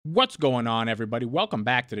What's going on, everybody? Welcome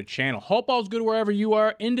back to the channel. Hope all's good wherever you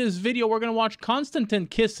are. In this video, we're going to watch Konstantin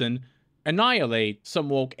Kisin annihilate some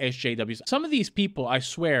woke SJWs. Some of these people, I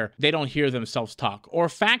swear, they don't hear themselves talk, or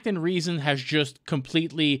fact and reason has just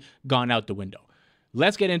completely gone out the window.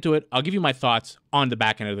 Let's get into it. I'll give you my thoughts on the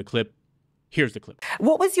back end of the clip. Here's the clip.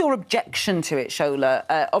 What was your objection to it,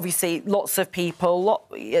 Shola? Obviously, lots of people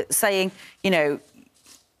saying, you know,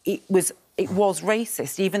 it was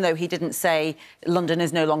racist, even though he didn't say London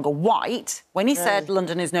is no longer white. When he said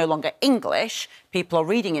London is no longer English, people are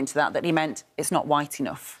reading into that he meant it's not white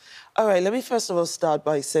enough. All right, let me first of all start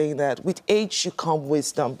by saying that with age should come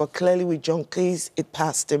wisdom, but clearly with John Cleese, it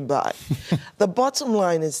passed him by. The bottom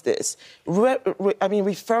line is this.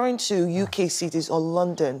 Referring to UK cities or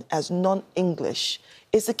London as non-English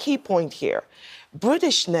is the key point here.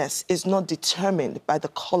 Britishness is not determined by the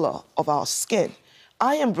colour of our skin.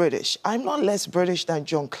 I am British. I'm not less British than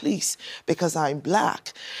John Cleese because I'm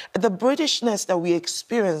black. The Britishness that we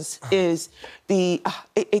experience is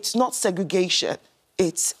it's not segregation.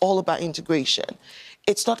 It's all about integration.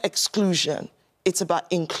 It's not exclusion. It's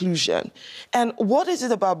about inclusion. And what is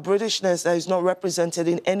it about Britishness that is not represented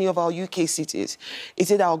in any of our UK cities? Is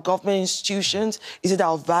it our government institutions? Is it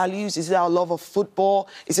our values? Is it our love of football?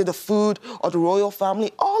 Is it the food or the royal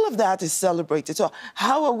family? All of that is celebrated. So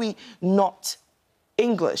how are we not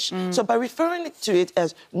English? So by referring to it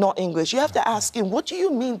as not English, you have to ask him, what do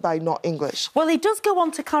you mean by not English? Well, he does go on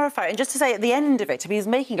to clarify, and just to say at the end of it, he was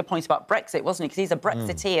making a point about Brexit, wasn't he? Because he's a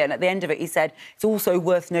Brexiteer, and at the end of it, he said it's also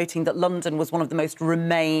worth noting that London was one of the most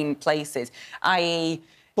Remain places, i.e.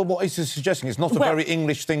 But what he's suggesting is not a very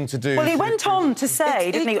English thing to do. Well, he went on to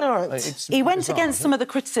say, didn't he? He went bizarre, against some of the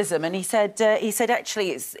criticism, and he said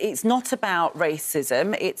actually it's not about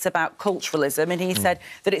racism, it's about culturalism, and he said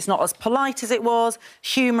that it's not as polite as it was,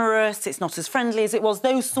 humorous, it's not as friendly as it was.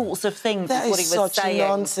 Those sorts of things. That is what he was such saying.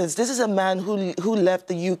 Nonsense. This is a man who left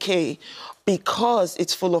the UK because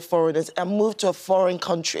it's full of foreigners and moved to a foreign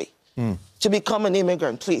country. To become an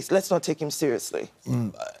immigrant, please, let's not take him seriously.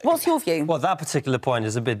 What's your view? Well, that particular point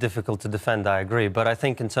is a bit difficult to defend, I agree. But I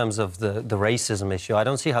think in terms of the racism issue, I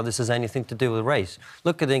don't see how this has anything to do with race.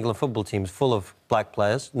 Look at the England football teams full of black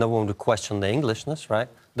players. No one would question their Englishness, right?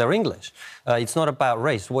 They're English. It's not about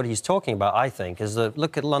race. What he's talking about, I think, is that,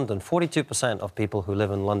 look at London. 42% of people who live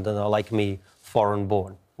in London are, like me,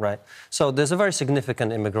 foreign-born, right? So there's a very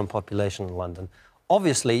significant immigrant population in London.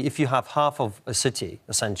 Obviously, if you have half of a city,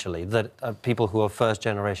 essentially, that are people who are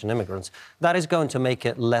first-generation immigrants, that is going to make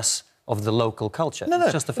it less of the local culture.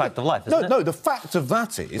 It's just a fact of life, isn't it? No, the fact of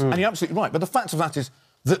that is, and you're absolutely right, but the fact of that is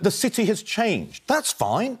that the city has changed. That's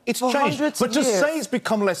fine. It's changed. But to say it's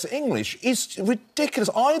become less English is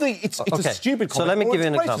ridiculous. Either it's a stupid comment, so let me give you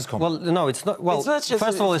an example. Comment. Well, no, it's not. Well, first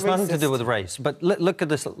of all, it's nothing to do with race. But look at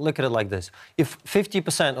this. Look at it like this: if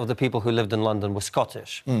 50% of the people who lived in London were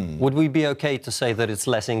Scottish, would we be okay to say that it's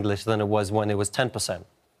less English than it was when it was 10%?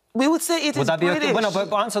 We would say it is Would that be British. okay? Well, no,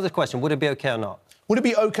 but answer this question: would it be okay or not? Would it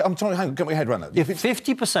be OK? I'm trying to get my head around that. If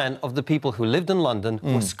 50% of the people who lived in London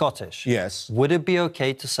were Scottish, yes, would it be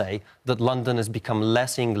OK to say that London has become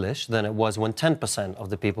less English than it was when 10% of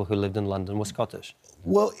the people who lived in London were Scottish?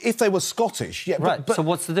 Well, if they were Scottish, yeah. Right, so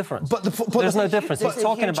what's the difference? But there's no difference. It's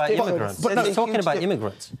talking about immigrants. It's talking about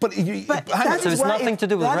immigrants. But so it's nothing to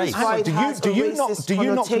do with race.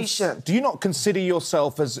 Do you not consider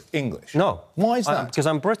yourself as English? No. Why is that? Because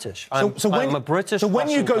I'm British. I'm a British. So when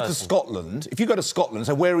you go person. to Scotland, if you go to Scotland,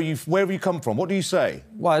 so where have you come from? What do you say?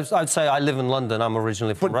 Well, I'd say I live in London. I'm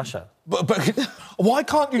originally from Russia. But why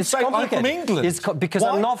can't you say I'm from England? Because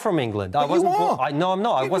I'm not from England. But you are. No, I'm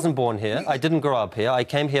not. I wasn't born here. I didn't grow up here. I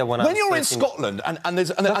came here when I was 13. When you're in Scotland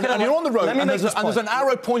and you're on the road and there's an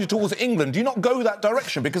arrow pointed towards England, do you not go that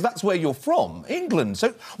direction? Because that's where you're from, England.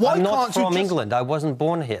 So why I'm can't not you from England. I wasn't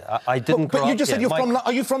born here. I didn't grow up here. But you just said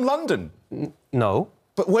are you from London? No.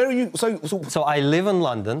 But where are you? So I live in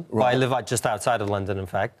London. Right. Well, I live just outside of London, in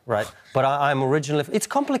fact. Right. But I'm originally. It's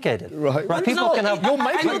complicated. Right. People can have. You're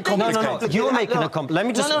making it complicated. No. You're making it complicated. Let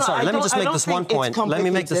me just. Sorry. Let me just make this one point. Let me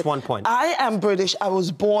make this one point. I am British. I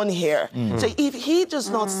was born here. So if he does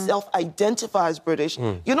not self-identify as British,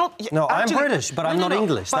 you're not. No, I'm British, but I'm not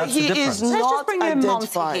English. That's the difference. Let's just bring in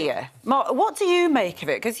Monty here. What do you make of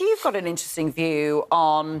it? Because you've got an interesting view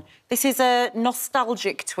on. This is a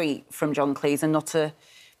nostalgic tweet from John Cleese and not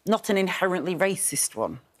an inherently racist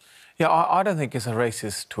one. Yeah, I don't think it's a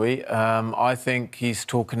racist tweet. I think he's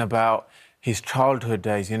talking about his childhood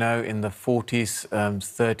days, you know, in the 40s,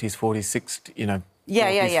 30s, 40s, 60s, you know. Yeah,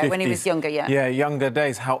 40s, 50s. when he was younger, yeah. Yeah, younger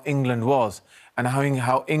days, how England was and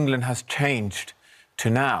how England has changed to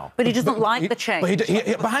now. But he doesn't like the change.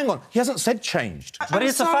 But hang on, he hasn't said changed. But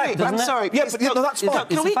it's a fact, isn't I'm it? sorry. Yeah, but no, that's fine.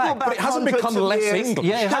 Can we go back But it hasn't become hundreds of less years? English.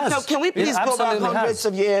 Yeah, it has. Can we please It go back absolutely hundreds has.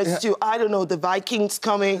 of years to, I don't know, the Vikings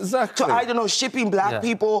coming, Exactly. to, I don't know, shipping black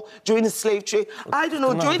people during the slave trade, I don't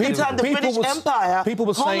know, during the time the British Empire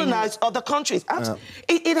colonized other countries.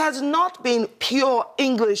 It has not been pure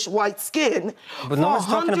English white skin. But no one's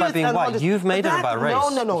talking about being white. You've made it about race.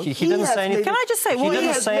 No. He didn't say anything. Can I just say, he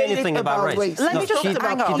didn't say anything about race. Let me just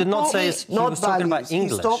hang on. He did not say he was talking about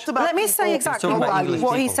English. Let me say exactly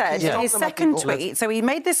what he said in his second tweet. So he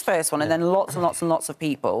made this first one, and then lots and lots and lots of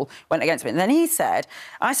people went against him. And then he said,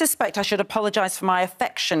 I suspect I should apologise for my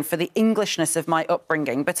affection for the Englishness of my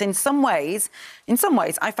upbringing, but in some ways,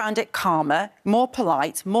 I found it calmer, more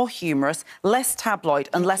polite, more humorous, less tabloid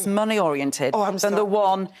and less money-oriented than the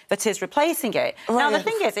one that is replacing it. Now, the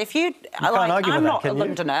thing is, if you... I'm not a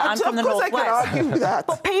Londoner, I'm from the North West.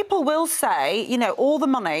 But people will say, you know, all the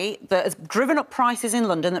money that has driven up prices in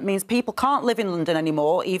London, that means people can't live in London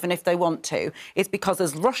anymore, even if they want to, is because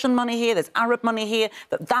there's Russian money here, there's Arab money here,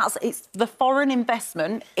 it's the foreign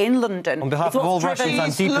investment in London. On behalf of all Russians,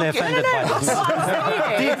 I'm deeply offended by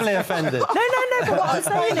this. Deeply offended. No, but what I'm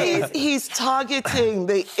saying is... He's targeting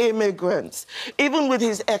the immigrants. Even with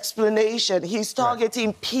his explanation, he's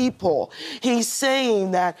targeting people. He's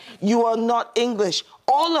saying that you are not English.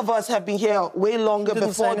 All of us have been here way longer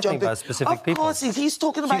before jumping. Of course, he's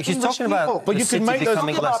talking about English people. But you could make those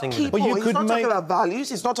people. He's not talking about values.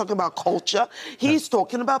 He's not talking about culture. He's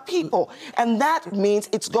talking about people, and that means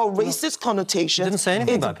it's got racist connotations. He didn't say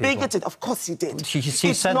anything about people. Bigoted. Of course, he did. He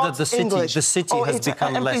said that the city has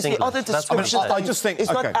become less English. The other description I just think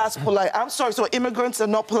it's not as polite. I'm sorry. So immigrants are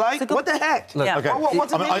not polite? What the heck?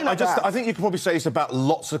 What's the meaning of that? I think you could probably say it's about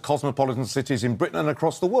lots of cosmopolitan cities in Britain and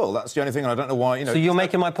across the world. That's the only thing. I don't know why. You know. So you're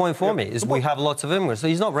making my point for me, is we have lots of immigrants. So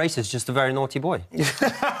he's not racist, just a very naughty boy.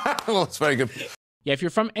 Well, that's very good. Yeah, if you're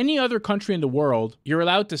from any other country in the world, you're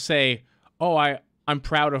allowed to say, oh, I'm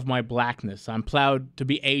proud of my blackness. I'm proud to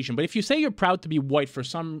be Asian. But if you say you're proud to be white, for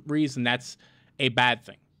some reason, that's a bad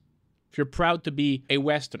thing. If you're proud to be a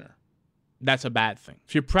Westerner, that's a bad thing.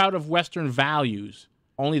 If you're proud of Western values,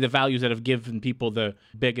 only the values that have given people the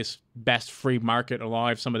biggest, best free market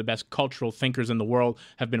alive, some of the best cultural thinkers in the world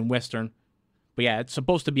have been Western. But yeah, it's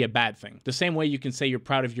supposed to be a bad thing. The same way you can say you're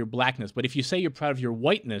proud of your blackness. But if you say you're proud of your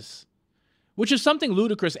whiteness, which is something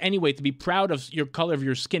ludicrous anyway, to be proud of your color of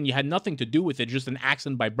your skin, you had nothing to do with it, just an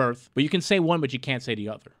accident by birth. But you can say one, but you can't say the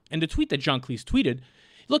other. And the tweet that John Cleese tweeted,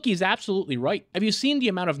 look, he's absolutely right. Have you seen the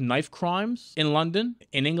amount of knife crimes in London,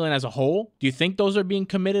 in England as a whole? Do you think those are being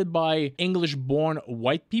committed by English-born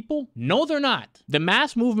white people? No, they're not. The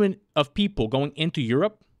mass movement of people going into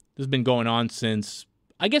Europe has been going on since...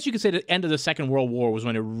 I guess you could say the end of the Second World War was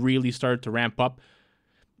when it really started to ramp up,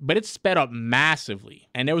 but it sped up massively,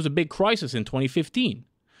 and there was a big crisis in 2015.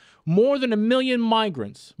 More than 1 million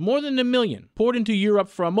migrants, more than 1 million, poured into Europe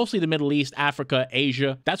from mostly the Middle East, Africa,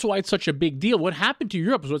 Asia. That's why it's such a big deal. What happened to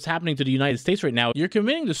Europe is what's happening to the United States right now. You're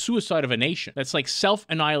committing the suicide of a nation. That's like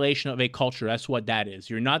self-annihilation of a culture. That's what that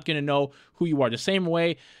is. You're not going to know who you are. The same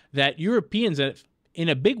way that Europeans in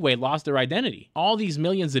a big way, lost their identity. All these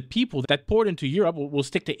millions of people that poured into Europe, we'll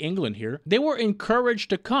stick to England here, they were encouraged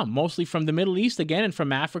to come, mostly from the Middle East again and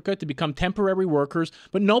from Africa, to become temporary workers,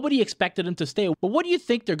 but nobody expected them to stay. But what do you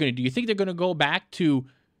think they're going to do? You think they're going to go back to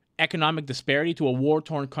economic disparity, to a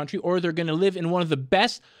war-torn country, or they're going to live in one of the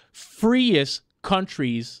best, freest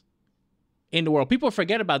countries in the world? People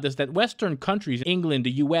forget about this, that Western countries, England,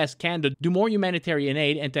 the US, Canada, do more humanitarian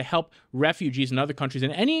aid and to help refugees in other countries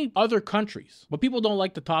than any other countries. But people don't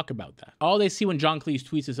like to talk about that. All they see when John Cleese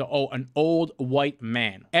tweets is, oh, an old white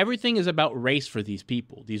man. Everything is about race for these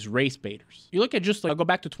people, these race baiters. You look at just like, I'll go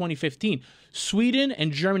back to 2015. Sweden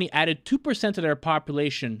and Germany added 2% of their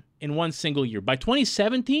population in one single year. By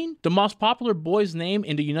 2017, the most popular boy's name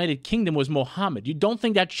in the United Kingdom was Mohammed. You don't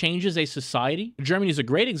think that changes a society? Germany is a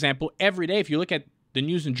great example. Every day, if you look at the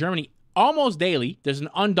news in Germany, almost daily, there's an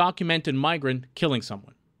undocumented migrant killing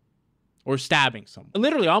someone or stabbing someone.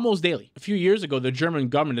 Literally, almost daily. A few years ago, the German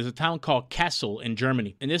government, there's a town called Kassel in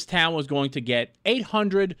Germany, and this town was going to get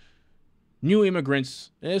 800 new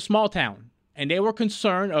immigrants in a small town. And they were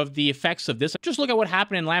concerned of the effects of this. Just look at what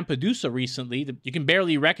happened in Lampedusa recently. You can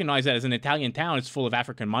barely recognize that as an Italian town. It's full of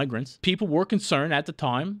African migrants. People were concerned at the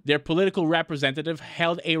time. Their political representative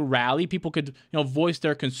held a rally. People could, voice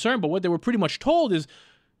their concern. But what they were pretty much told is,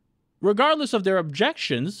 regardless of their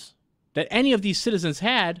objections that any of these citizens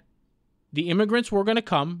had, the immigrants were going to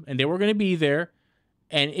come and they were going to be there.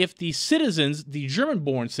 And if the citizens, the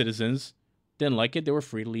German-born citizens, didn't like it, they were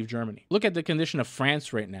free to leave Germany. Look at the condition of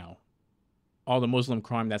France right now. All the Muslim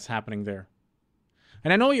crime that's happening there.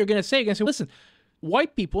 And I know what you're going to say. You're going to say, listen,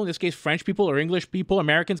 white people, in this case French people or English people,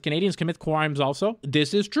 Americans, Canadians, commit crimes also.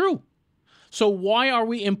 This is true. So why are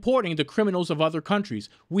we importing the criminals of other countries?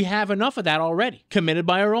 We have enough of that already, committed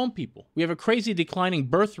by our own people. We have a crazy declining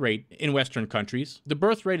birth rate in Western countries. The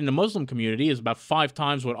birth rate in the Muslim community is about 5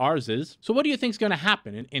 times what ours is. So what do you think is going to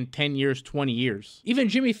happen in 10 years, 20 years? Even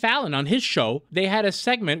Jimmy Fallon on his show, they had a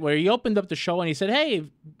segment where he opened up the show and he said,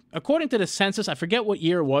 hey, according to the census, I forget what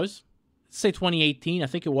year it was, say 2018, I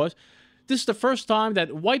think it was, this is the first time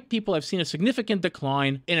that white people have seen a significant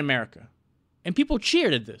decline in America. And people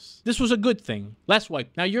cheered at this. This was a good thing. Less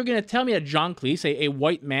white. Now, you're going to tell me that John Cleese, a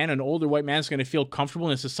white man, an older white man, is going to feel comfortable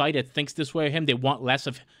in a society that thinks this way of him. They want less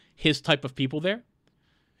of his type of people there.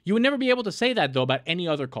 You would never be able to say that, though, about any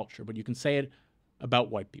other culture, but you can say it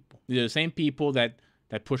about white people. They're the same people that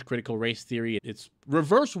push critical race theory. It's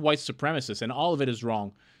reverse white supremacist, and all of it is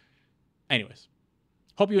wrong. Anyways.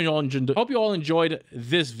 Hope you all enjoyed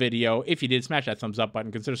this video. If you did, smash that thumbs up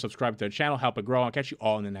button. Consider subscribing to the channel. Help it grow. I'll catch you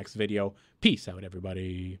all in the next video. Peace out,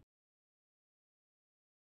 everybody.